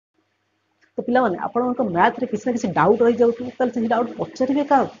तो पिला माने आपन मैथ रे किसी ना किसी डाउट रही जाउथु ताले से डाउट पचारिबे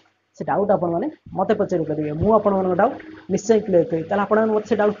का से डाउट आपन माने मते पचारि परिबे मु आपन मानको डाउट निश्चय क्लियर करी ताले आपन मते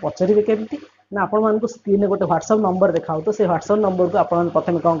से डाउट पचारिबे केमती ना आपन मानको स्क्रीन रे गोटे WhatsApp नंबर देखाउ तो से WhatsApp नंबर को आपन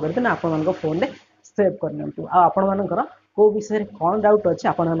प्रथमे कोन करबे ना आपन मानको फोन रे सेव कर नियंतु आ आपन मानकर को विषय रे कोन डाउट अछि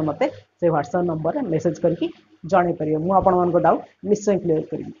आपन माने मते से WhatsApp नंबर रे मेसेज करके जानि परिबे मु आपन मानको डाउट निश्चय क्लियर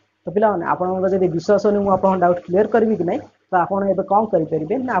करिबि तो पिला माने आपन मानको जदी विश्वास होनी मु आपन डाउट क्लियर करबि कि नै तो आपन एबे कोन करि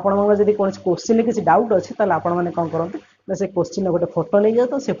परिबे ना आपन मानको जदी कोन क्वेश्चन रे किछि डाउट अछि ताले आपन माने कोन करंतु ना से क्वेश्चन रे गोटे फोटो नै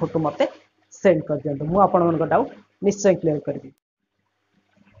जातो से फोटो मते सेंड कर दियंतु मु आपन मानको डाउट निश्चय क्लियर करबि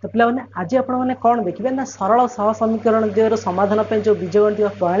तो पिला माने आज आपन माने कोन देखिबे ना सरल सह समीकरण जेर समाधान पे जो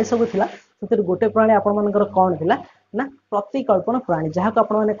बीजगणित प्रणाली सब थिला सेतिर गोटे प्रणाली आपन मानकर कोन थिला ना प्रतिकल्पन प्रणाली जहां को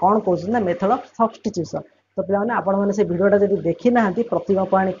आपन माने कोन कहउछ ना मेथड ऑफ सब्स्टिट्यूशन तो पिला माने आपन माने से वीडियोटा जदी देखि नाहंती प्रतिकल्पन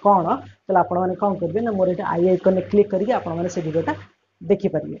प्रणाली कोन तले आपन माने कोन करबे ना मोर एटा आई आइकन ने क्लिक करके आपन माने से वीडियोटा देखि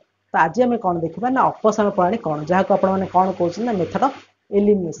परिबे तो आज हम कोन देखिबा ना अपसारण प्रणाली कोन जहां को आपन माने कोन कहउछ ना मेथड ऑफ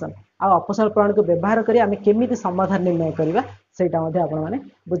एलिमिनेशन आ अपसारण प्रणाली को व्यवहार करी आमे केमिति समाधान निर्णय करिबा सेटा मध्ये आपन माने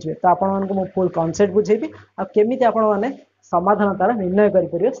बुझबे तो आपन मानको मो फुल कांसेप्ट बुझेबी आ केमिति आपन माने समाधान तार निर्णय करि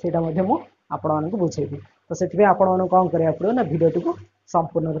परिबे सेटा मध्ये मो आपन मानको बुझेबी तो सेति आपन मानको कोन करिया पड़ो ना वीडियो को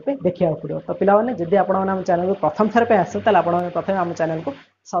संपूर्ण रूपे देखिया पड़ो तो पिला माने जदि आपन माने हम चैनल को प्रथम थर पे आसे तले आपन माने प्रथम हम चैनल को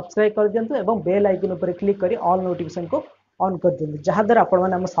सब्सक्राइब कर दियंतु एवं बेल आइकन ऊपर क्लिक करी ऑल नोटिफिकेशन को ऑन कर दियंतु जहां द्वारा आपन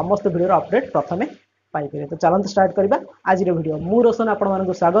माने हम समस्त वीडियो रो अपडेट प्रथमे पाई परिबे तो चलंत स्टार्ट करबा आज रो वीडियो मु रोशन आपन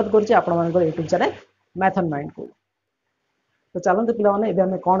मानको स्वागत करछि आपन मानको YouTube चैनल मैथन माइंड को तो चलते पिला माने एबे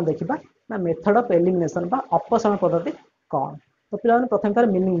हमें कोन देखिबा ना मेथड ऑफ एलिमिनेशन बा अपसारण पद्धति कोन तो पिला माने प्रथम तार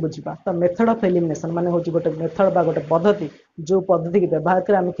मीनिंग बुझिबा तो मेथड ऑफ एलिमिनेशन माने होची गोटे मेथड बा गोटे पद्धति जो पद्धति के व्यवहार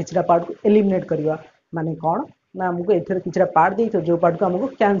कर हम किछरा पार्ट को एलिमिनेट करबा माने कोन ना हमको एथर किछरा पार्ट देइतो जो पार्ट को हमको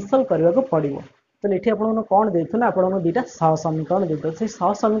कैंसिल करबा को पड़िबो तो एठी आपन कोन देइतो ना आपन दुटा सह समीकरण देइतो से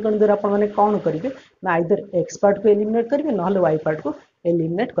सह समीकरण द्वारा आपन माने कोन करिवे ना आइदर x पार्ट को एलिमिनेट करिवे नहले y पार्ट को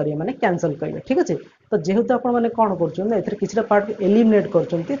एलिमिनेट करिवे माने कैंसिल करिवे ठीक अछि तो जेहेतु आपन माने कोन करछन ना एथर किछरा पार्ट को एलिमिनेट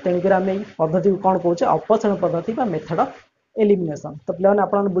करछन्ती तेन कर हम ए पद्धति को कोन कहउछ अपसारण पद्धति बा मेथड ऑफ एलिमिनेशन तो पिला माने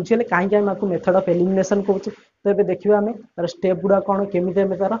आपन बुझिले काहे के हम मेथड ऑफ एलिमिनेशन कहउछ तो एबे देखिबा हमें तार स्टेप गुडा कोन केमिते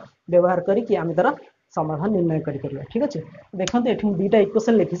हम तार व्यवहार करी कि हम तार समाधान निर्णय करि परिबा ठीक अछि देखंते एठी दुटा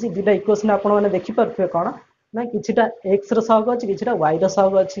इक्वेशन लिखिछि दुटा इक्वेशन आपन माने देखि परफे कोन ना किछटा x रो सहग अछि किछटा y रो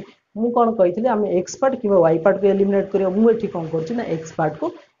सहग अछि मु कोन कहिथिले हम x पार्ट कि y पार्ट को एलिमिनेट करियो मु एठी कोन करछि ना x पार्ट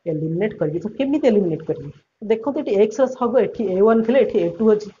को एलिमिनेट करबी तो केमिते एलिमिनेट करबी देखो तो एठी x रो सहग एठी a1 थिले एठी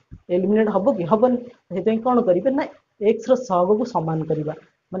a2 अछि एलिमिनेट हबो कि हबन हेतै कोन करिबे ना x रो सहग को समान करिबा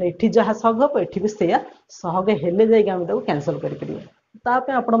माने एठी जहा सहग हो एठी भी सेया सहग हेले जाय हम ताको कैंसिल करि परिबा ता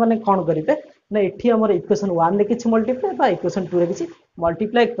पे आपण माने कोन करिवे ना एठी हमर इक्वेशन 1 रे किछि मल्टीप्लाई बा इक्वेशन 2 रे किछि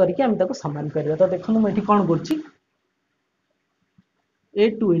मल्टीप्लाई करके हम ताको समान करबा तो देखनु म एठी कोन करछि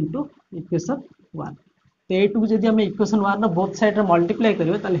a2 into इक्वेशन 1 तो a2 को जदि हम इक्वेशन 1 रो बोथ साइड रे मल्टीप्लाई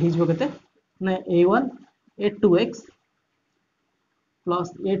करिवे ताले हिजबो केते ना a1 a2x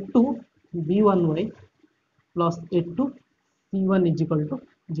plus a2 b1y plus a2 c1 is equal to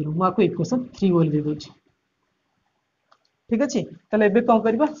 0 म आपको इक्वेशन 3 बोल दे दोछि ठीक अछि तले एबे कोन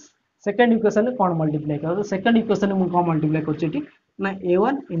करबा सेकंड इक्वेशन ने कोन मल्टीप्लाई कर तो सेकंड इक्वेशन ने मु कोन मल्टीप्लाई करछि ठी ना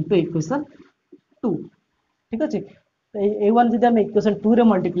a1 into इक्वेशन 2 ठीक अछि तो a1 जदि हम इक्वेशन 2 रे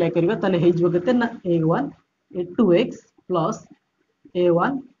मल्टीप्लाई करबा तले हेजबो केते ना a1 a2x plus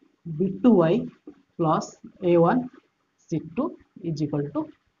a1 b2y plus a1 c2 is equal to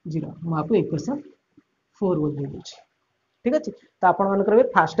 0 म आपको इक्वेशन 4 बोल दे दोछि ठीक अछि तो आपण मन करबे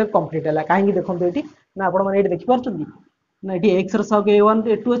फास्ट स्टेप कंप्लीट हला काहे कि देखंतो एठी ना आपण मन एठी देखि परछुंदी ना एठी x रो सहग a1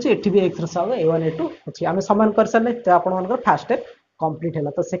 a2 अछि एठी भी x रो सहग a1 a2 अछि हम समान कर सरले तो आपण मन कर फास्ट स्टेप कंप्लीट हला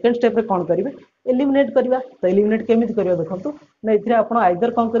तो सेकंड स्टेप रे कोन करिवे एलिमिनेट करबा तो एलिमिनेट केमिति करबा देखंतो ना इथरे आपण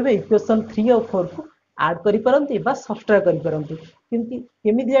आइदर कोन करिवे इक्वेशन 3 और 4 को ऐड करि परंती बा सब्ट्रैक्ट करि परंती किंतु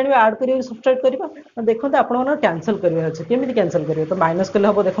केमिति जानिबे ऐड करिवे सब्ट्रैक्ट करबा तो देखंतो आपण मन कैंसिल करबा अछि केमिति कैंसिल करिवे तो माइनस कले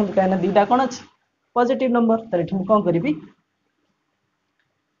हबो देखंतो काहे ना दीटा कोन अछि पॉजिटिव नंबर तो एठी हम कोन करिवि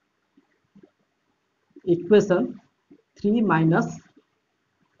इक्वेशन 3 माइनस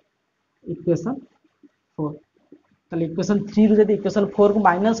इक्वेशन 4 तले इक्वेशन 3 रो जदी इक्वेशन 4 को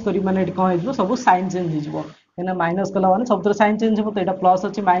माइनस करी माने एठी कोन हिजबो सब साइन चेंज हिजबो एना माइनस कला माने सब तरह साइन चेंज हो तो एटा प्लस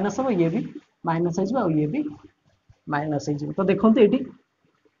अछि माइनस हो ये भी माइनस हिजबो और ये भी माइनस हिजबो तो देखंतो एठी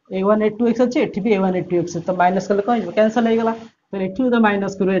a1 a2x अछि एठी भी a1 a2x तो माइनस कले कोन हिजबो कैंसिल हे गेला तो एठी तो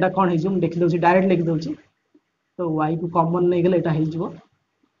माइनस करू एटा कोन हिजबो देख दोछि डायरेक्ट लिख दोछि तो y को कॉमन नै गेले एटा हिजबो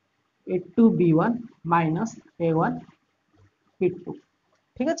a2 b1 minus a1 p2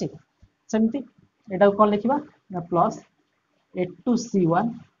 ठीक अछि सेमति एटा कोन लिखिबा ना plus a2 c1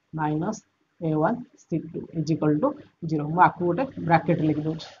 minus a1 c2 is equal to 0 म आकु गोटे ब्रैकेट लिख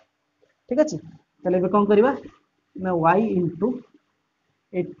दोछि ठीक अच्छे ताले कौन करवा ना y into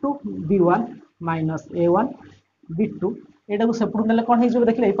a2 b1 minus a1 b2 एटा को सेपटू नेले कौन हो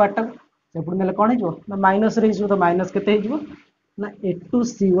देखिए ये पार्टा सेपटू नेले कौन हो ना माइनस रे तो माइनस केते हो ना a2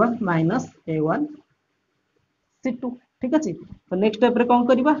 c1 minus a1 c2 ठीक अच्छे तो नेक्स्ट स्टेप रे कौन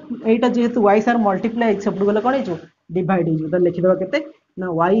करवा एटा जेहेतु y सार मल्टीप्लाई सेपटू गले कौन हो डिवाइड हो तो लिखिदेवा केते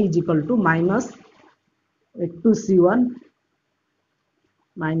ना y is equal to minus a2 c1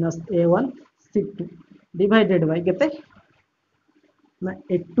 minus a1 c2 divided by केते ना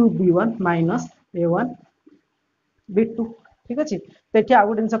a2 b1 minus a1 b2 ठीक अच्छे तो ये आउ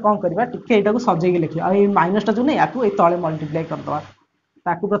गोटे जिन कौन करवा टिके यहाँ सजेगी लिखिए आ माइनस टा जो नहीं या तले मल्टीप्लाई करदे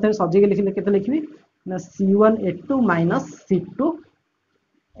ताकू प्रथम सजेगी लिखिले केते लिखिबी ना c1 a2 minus c2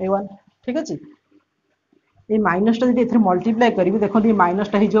 a1 ठीक अच्छे ये माइनस टा जब मल्टीप्लाई करी देखो ये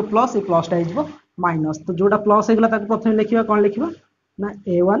माइनस टा हो प्लस ये प्लस टा हो माइनस तो जोटा प्लस होगा प्रथम लिखा कौन लिखा ना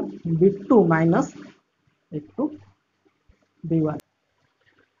a1 b2 minus a2 b1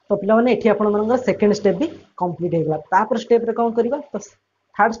 तो पे ये आप सेकेंड स्टेप भी कंप्लीट होगा तापर स्टेप रे कौन करवा तो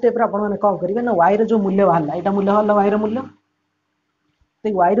थर्ड स्टेप रे आपने कौन करेंगे ना y रो जो मूल्य बाहर यहाँ मूल्य बाहर y रो मूल्य तो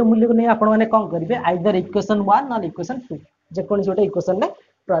y रो मूल्य को नहीं आपने कौन करेंगे आइदर इक्वेशन 1 ना इक्वेशन 2 जेकोसी गोटे इक्वेशन में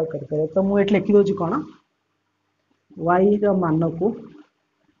प्रयोग करेंगे तो मुझे लिखी दूसरी कौन y रो मान को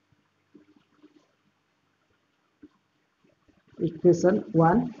इक्वेशन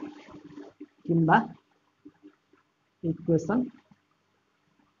 1 किंबा इक्वेशन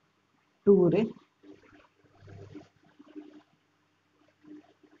 2 रे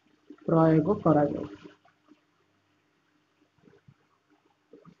प्रयोग करा जाए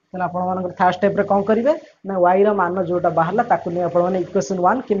थर्ड स्टेप रे कौन करेंगे ना y रो मान जोटा बाहर ताकू नहीं आपने इक्वेशन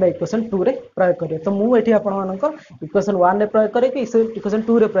 1 कि इक्वेशन 2 रे प्रयोग करेंगे तो मुझे आपको इक्वेशन 1 रे प्रयोग करें कि इक्वेशन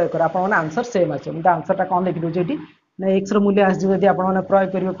 2 रे प्रयोग करें आपन आंसर सेम आछे मैं आंसर टा कौन लिखि दोजे एठी ना x रो मूल्य आस जदि आपन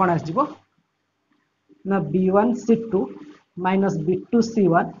प्रयोग करेंगे कौन आस ना b1 c2 minus b2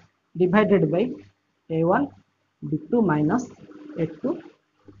 c1 divided by a1 b2 minus a2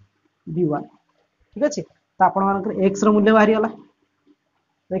 b1 ठीक अच्छे तो आप x रो मूल्य बाहरी गला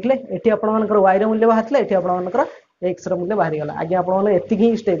देखले एटी आपनकर y रो मूल्य बाहरला एटी आपनकर x रो मूल्य बाहरी गला आगे आपन एतिक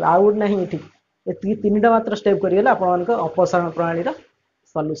ही स्टेप आउट नहीं एटी एतिक तीनटा मात्र स्टेप करियला आपनकर अपसारण प्रणाली रा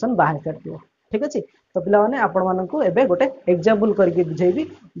सॉल्यूशन बाहर कर दियो ठीक अच्छे तो पिला माने आपन मानकू एबे गोटे एग्जांपल करके बुझेबी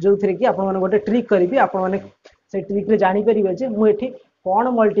जो थरे कि आपन माने गोटे ट्रिक करिवि आपन माने से ट्रिक रे जानि परिबे जे मु एठी कोन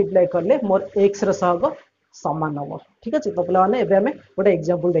मल्टीप्लाई करले मोर x रो सहग समान हो ठीक अच्छे तो पिला माने एबे हमें गोटे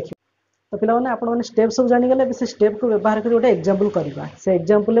एग्जांपल देखि तो पिला माने आपन माने स्टेप सब जानि गले से स्टेप को व्यवहार कर गोटे एग्जांपल करबा से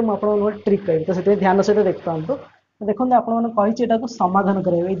एग्जांपल में आपन माने ट्रिक करिवि तो सेते ध्यान से देखतांतो देखो आपन माने कहि जे एटा को समाधान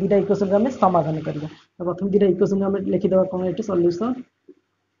करबे ए दुटा इक्वेशन के हमें समाधान करबा तो प्रथम दुटा इक्वेशन हमें लिखि देबा कोन eighty solution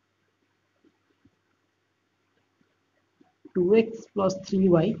 2x plus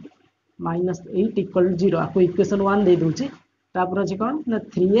 3y minus 8 equal to 0 आपको इक्वेशन 1 दे दूची तापर अछि कोन ना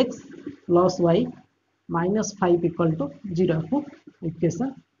 3x plus y minus 5 equal to 0 आपको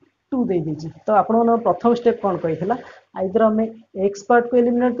इक्वेशन 2 दे दीची तो आपण प्रथम स्टेप कोन कहितला आइदर हमें x पार्ट को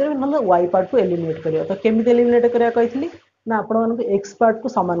एलिमिनेट करबे ना y पार्ट को एलिमिनेट करिया तो केमिति एलिमिनेट करिया कहितली ना आपण मानको x पार्ट को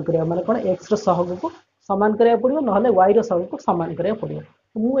समान करिया माने कोन x रो सहग को समान करिया पड़ियो नहले y रो सहग को समान करिया पड़ियो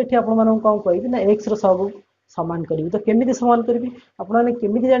तो मु एठी आपण मानको कोन कहिबी ना x रो सहग समान करी तो केमिति समान करी आपने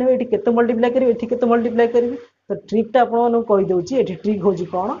केमिति जानबे एठी केते मल्टीप्लाई करी एठी केते मल्टीप्लाई करी तो ट्रिक टा आपन कहि दोची एठी ट्रिक होजी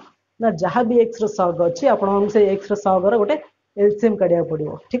कोन ना जहां भी x रो सहग अछि आपन से x रो सहग रो गोटे एलसीएम काढिया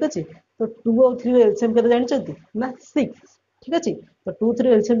पड़ियो ठीक अछि तो 2 और 3 रो एलसीएम केते जानि छथि ना 6 ठीक अछि तो 2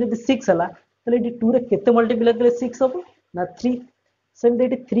 3 एलसीएम जदि 6 हला तले एठी 2 रे केते मल्टीप्लाई कले 6 हबो ना 3 सेम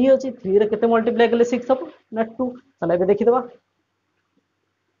एठी 3 अछि 3 रे केते मल्टीप्लाई कले 6 हबो ना 2 चला के देखि देबा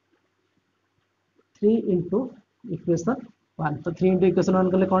 3 into इक्वेशन 1 तो 3 into इक्वेशन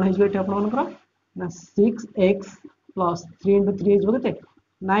 1 कले कोन हेजो एठी आपनकर ना 6x plus 3 into 3 हेजो केते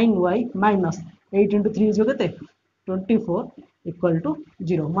 9y minus 8 into 3 हेजो केते 24 equal to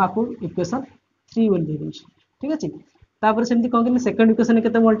 0 म आपको इक्वेशन 3 बोल दे दिस ठीक अछि तापर सेमति कोन कि सेकंड इक्वेशन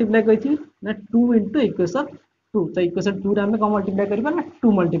केते मल्टीप्लाई कइथि ना 2 into इक्वेशन 2 तो इक्वेशन 2 रे हम कोन मल्टीप्लाई करबा ना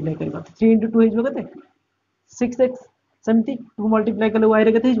 2 मल्टीप्लाई करबा 3 into 2 हेजो केते 6x सेमति 2 मल्टीप्लाई कले y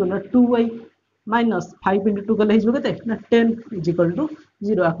रे केते हेजो ना 2y माइनस 5 into 2 कले हेजो केते ना 10 is equal to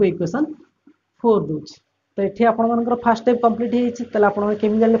 0 आपको इक्वेशन 4 दोछ तो एठी आपण मानकर फर्स्ट स्टेप कंप्लीट हेछि तले आपण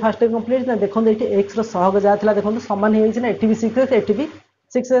केमि जानले फर्स्ट स्टेप कंप्लीट ना देखो एठी x रो सहग जा थिला देखो समान हेछि ना एठी भी 6 है एठी भी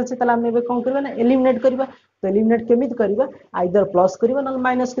 6 है तले हम एबे कोन करबा ना एलिमिनेट करबा तो एलिमिनेट केमित करबा आइदर प्लस करबा ना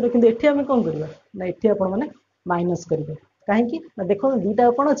माइनस करबा किंतु एठी हम कोन करबा ना एठी आपण माने माइनस करबा काहे कि ना देखो दुटा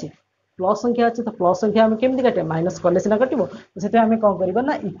आपण अछि प्लस संख्या अछि तो प्लस संख्या हम केमिति काटे माइनस कले सिना कटिबो तो सेते हम कोन करबा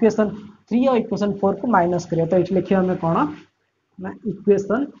ना इक्वेशन 3 और इक्वेशन 4 को माइनस करिया तो एठी लिखियो हम कोन ना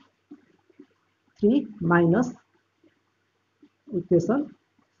इक्वेशन 3 माइनस इक्वेशन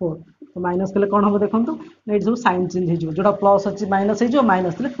 4 तो माइनस कले कौन हम देखो ये सब साइन चेंज हो जो प्लस अच्छी माइनस हो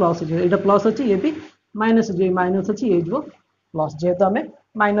माइनस प्लस हो ये प्लस अच्छी ये भी माइनस हो माइनस अच्छी ये प्लस जेहेतु आम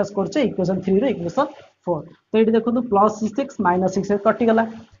माइनस करछे इक्वेशन 3 रो इक्वेशन 4 तो ये देखो प्लस 6 माइनस 6 कटिगला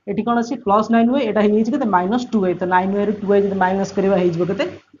ये कौन अच्छी प्लस 9 हुए यहाँ होते माइनस 2 तो 9 वे 2 वे माइनस करवा होते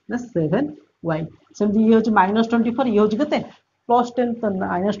 7y सेमती ये हूँ माइनस 24 ये हूँ के प्लस 10 तो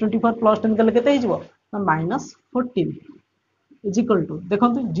माइनस 24 प्लस 10 कले के माइनस 14 इज इक्वल टू देखो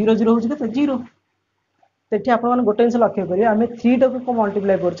 0 0 हूँ के 0 तो आप गोटे जिन लक्ष्य करेंगे आम 3 टाक को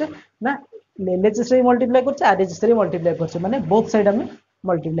मल्टीप्लाई करचे ना एलएचएस रे मल्टीप्लाई करचे आरएचएस रे मल्टीप्लाई करचे माने बोथ साइड आम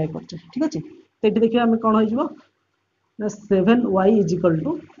मल्टीप्लाई करचे ठीक अच्छे तो ये देखिए आम कौन हो 7y is equal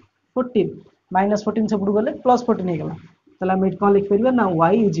to 14 minus 14 सब गले प्लस 14 होगा ताला आम कौन लिखिपर ना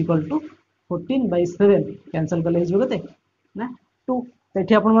y is equal to 14/7 cancel कले होते ना 2 तो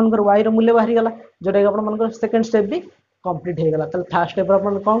ये आप y मूल्य बाहरी गला जोटा आप सेकेंड स्टेप भी कंप्लीट हो गला तो फर्स्ट स्टेप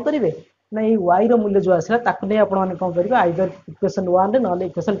आप कौन करेंगे ना ये y मूल्य जो आसला ताकू नहीं आपने कौन करेंगे आइदर इक्वेशन 1 रे ना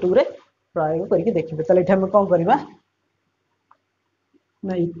इक्वेशन 2 रे प्रयोग करके देखिए तो ये कौन करवा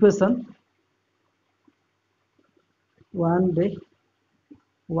ना इक्वेशन 1 रे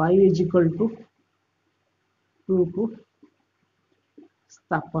y इज इक्वल टू 2 को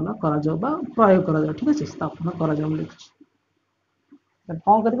स्थापन करा जाओ बा प्रयोग करा जाओ ठीक अच्छे स्थापन करा जाओ लिखुଛି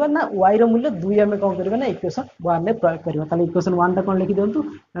कौन करवा ना y रो मूल्य 2 आम कौन करवा ना इक्वेशन 1 रे प्रयोग करवा ताले इक्वेशन 1 टा कौन लिखि दियंतु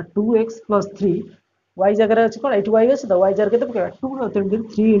ना 2x + 3 y जगह अछि कोन 8y अछि तो y जगह केते पकेबा 2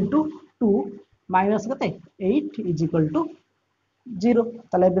 3 * 2 माइनस केते 8 इज इक्वल टू 0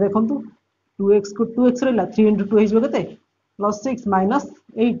 ताले देखंतु 2x को 2x रहला 3 * 2 हिजबो केते +6 माइनस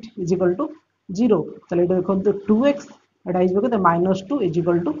 8 इज इक्वल टू 0 ताले देखंतु 2x एटा हिजबो केते -2 इज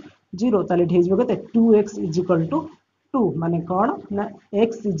इक्वल टू 0 ताले हिजबो केते 2x इज इक्वल टू 2 माने कौन ना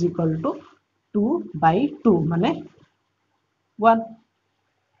x इज इक्वल टू 2/2 माने 1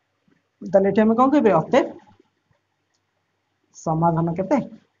 ताले हम कौन कहबे अतः समाधान केते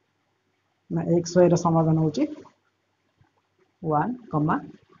ना एक्स वाई समाधान होची 1,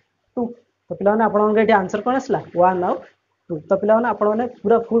 2 तो पिला ने आपण के आंसर कोन आसला 1 और 2 तो पिला ने आपण ने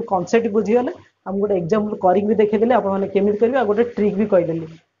पूरा फुल कांसेप्ट बुझी गले हम गोटे एग्जांपल करिक भी देखै देले आपण ने केमित करबे आ गोटे ट्रिक भी कहि देली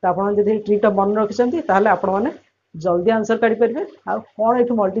तो आपण जदि ट्रिक टा मन रखिसंती ताले आपण ने जल्दी आंसर काढी परिबे आ कोन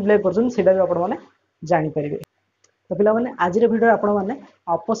एठु मल्टीप्लाई करछन सेटा भी आपण माने जानि परिबे तो पिला माने आज रे वीडियो आपण माने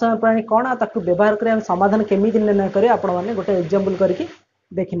अपसारण प्रणाली कोन आ ताकू व्यवहार करे हम समाधान केमिति निर्णय करे आपण माने गोटे एग्जांपल करके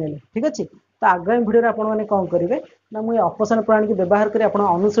देखिनेले ठीक अच्छे तो आगामी वीडियो आपण माने कौन करेंगे ना मुझे अपसारण प्रणाली की व्यवहार करी आपण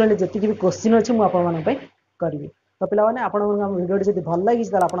अनुसरण जी भी क्वेश्चन अच्छे मुझे करी तो पे वीडियो जब भल लगी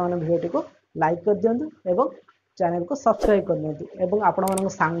आपण वीडियो को लाइक कर दिंतु एवं चैनल को सब्सक्राइब कर दिंतु आपण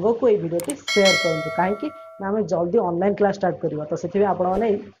सांग को ये वीडियो शेयर करूँ कहीं आम जल्दी ऑनलाइन क्लास स्टार्ट करवा तो से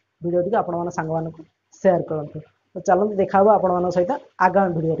आपने वीडियो टी आपण सांग मान शेयर करूँ तो चलते देखा आपण सहित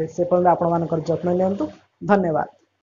आगामी वीडियो से पर्यटन आपण जत्न नियंतु धन्यवाद।